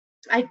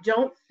I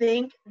don't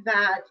think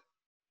that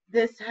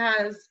this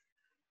has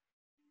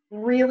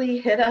really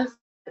hit us.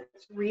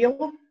 It's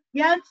real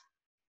yet.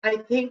 I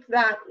think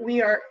that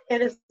we are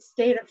in a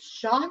state of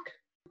shock.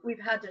 We've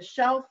had to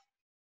shelf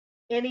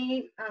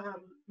any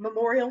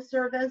memorial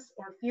service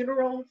or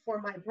funeral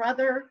for my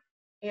brother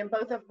and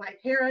both of my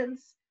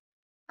parents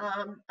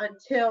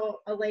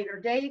until a later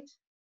date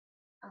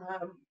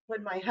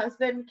when my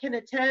husband can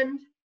attend.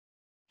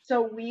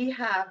 So we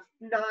have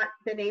not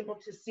been able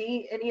to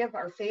see any of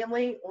our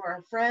family or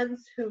our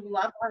friends who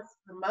love us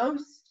the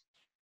most,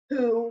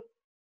 who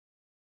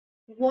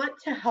want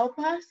to help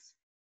us.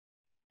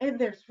 And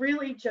there's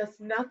really just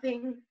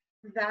nothing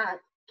that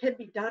can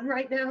be done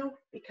right now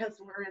because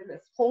we're in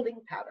this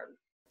holding pattern.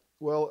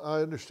 Well,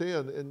 I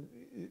understand, and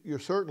you're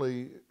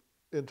certainly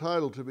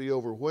entitled to be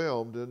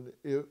overwhelmed. And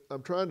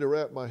I'm trying to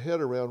wrap my head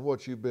around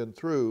what you've been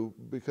through,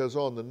 because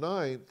on the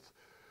 9th,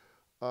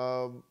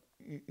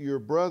 your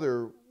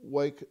brother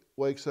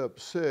wakes up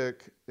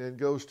sick and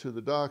goes to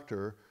the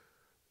doctor,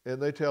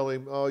 and they tell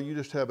him, oh, you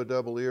just have a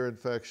double ear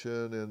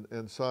infection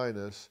and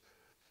sinus.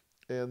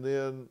 And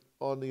then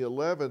on the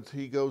 11th,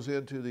 he goes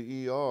into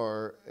the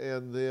ER,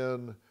 and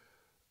then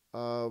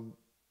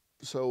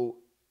so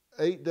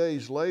 8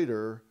 days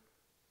later,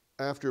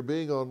 after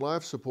being on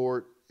life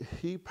support,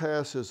 he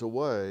passes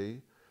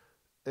away.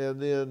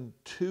 And then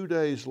 2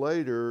 days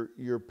later,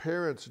 your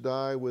parents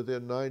die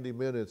within 90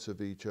 minutes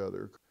of each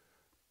other.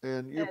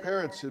 And your And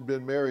parents had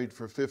been married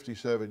for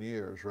 57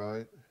 years,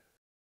 right?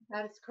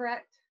 that is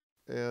correct.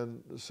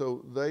 And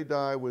so they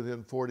die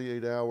within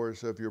 48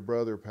 hours of your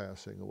brother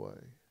passing away.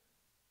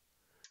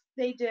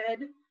 They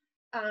did.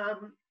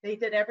 They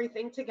did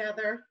everything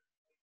together.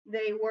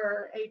 They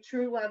were a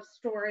true love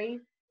story.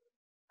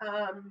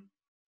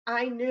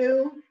 I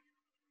knew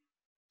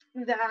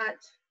that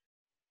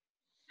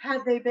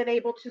had they been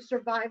able to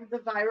survive the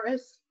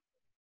virus,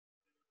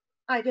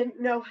 I didn't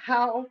know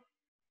how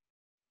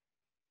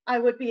I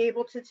would be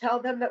able to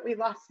tell them that we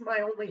lost my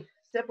only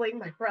sibling,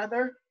 my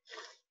brother.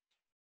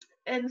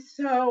 And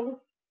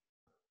so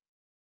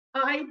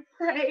I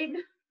prayed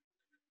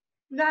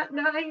that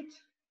night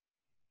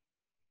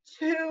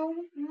to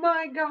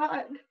my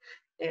God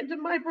and to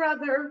my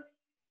brother,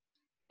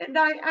 and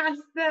I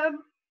asked them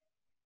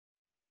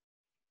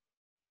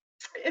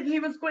if he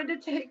was going to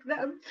take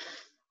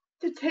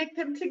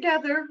them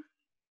together,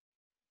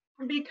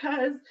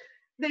 because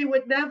they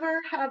would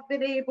never have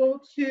been able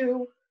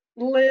to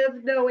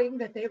live knowing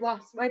that they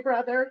lost my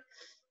brother.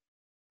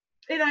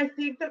 And I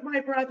think that my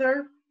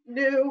brother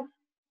knew,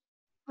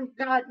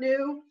 God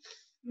knew,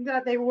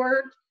 that they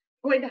weren't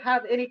going to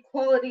have any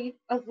quality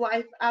of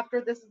life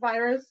after this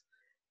virus.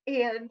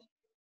 And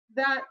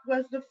that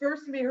was the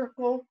first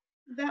miracle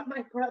that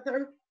my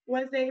brother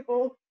was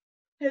able,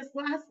 his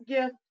last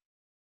gift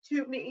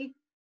to me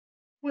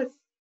was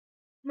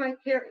my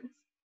parents,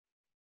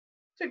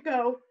 to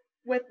go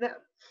with them.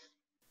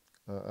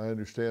 I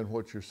understand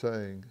what you're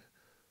saying.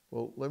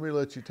 Well, let me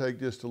let you take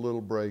just a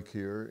little break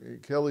here.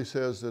 Kelly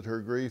says that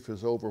her grief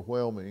is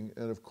overwhelming,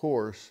 and of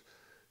course,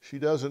 she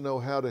doesn't know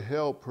how to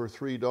help her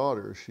 3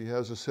 daughters. She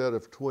has a set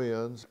of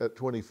twins at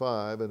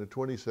 25 and a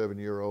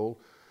 27-year-old,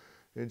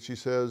 and she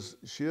says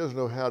she doesn't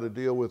know how to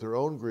deal with her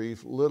own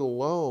grief, let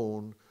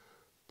alone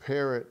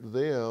parent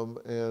them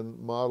and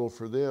model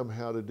for them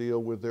how to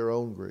deal with their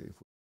own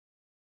grief.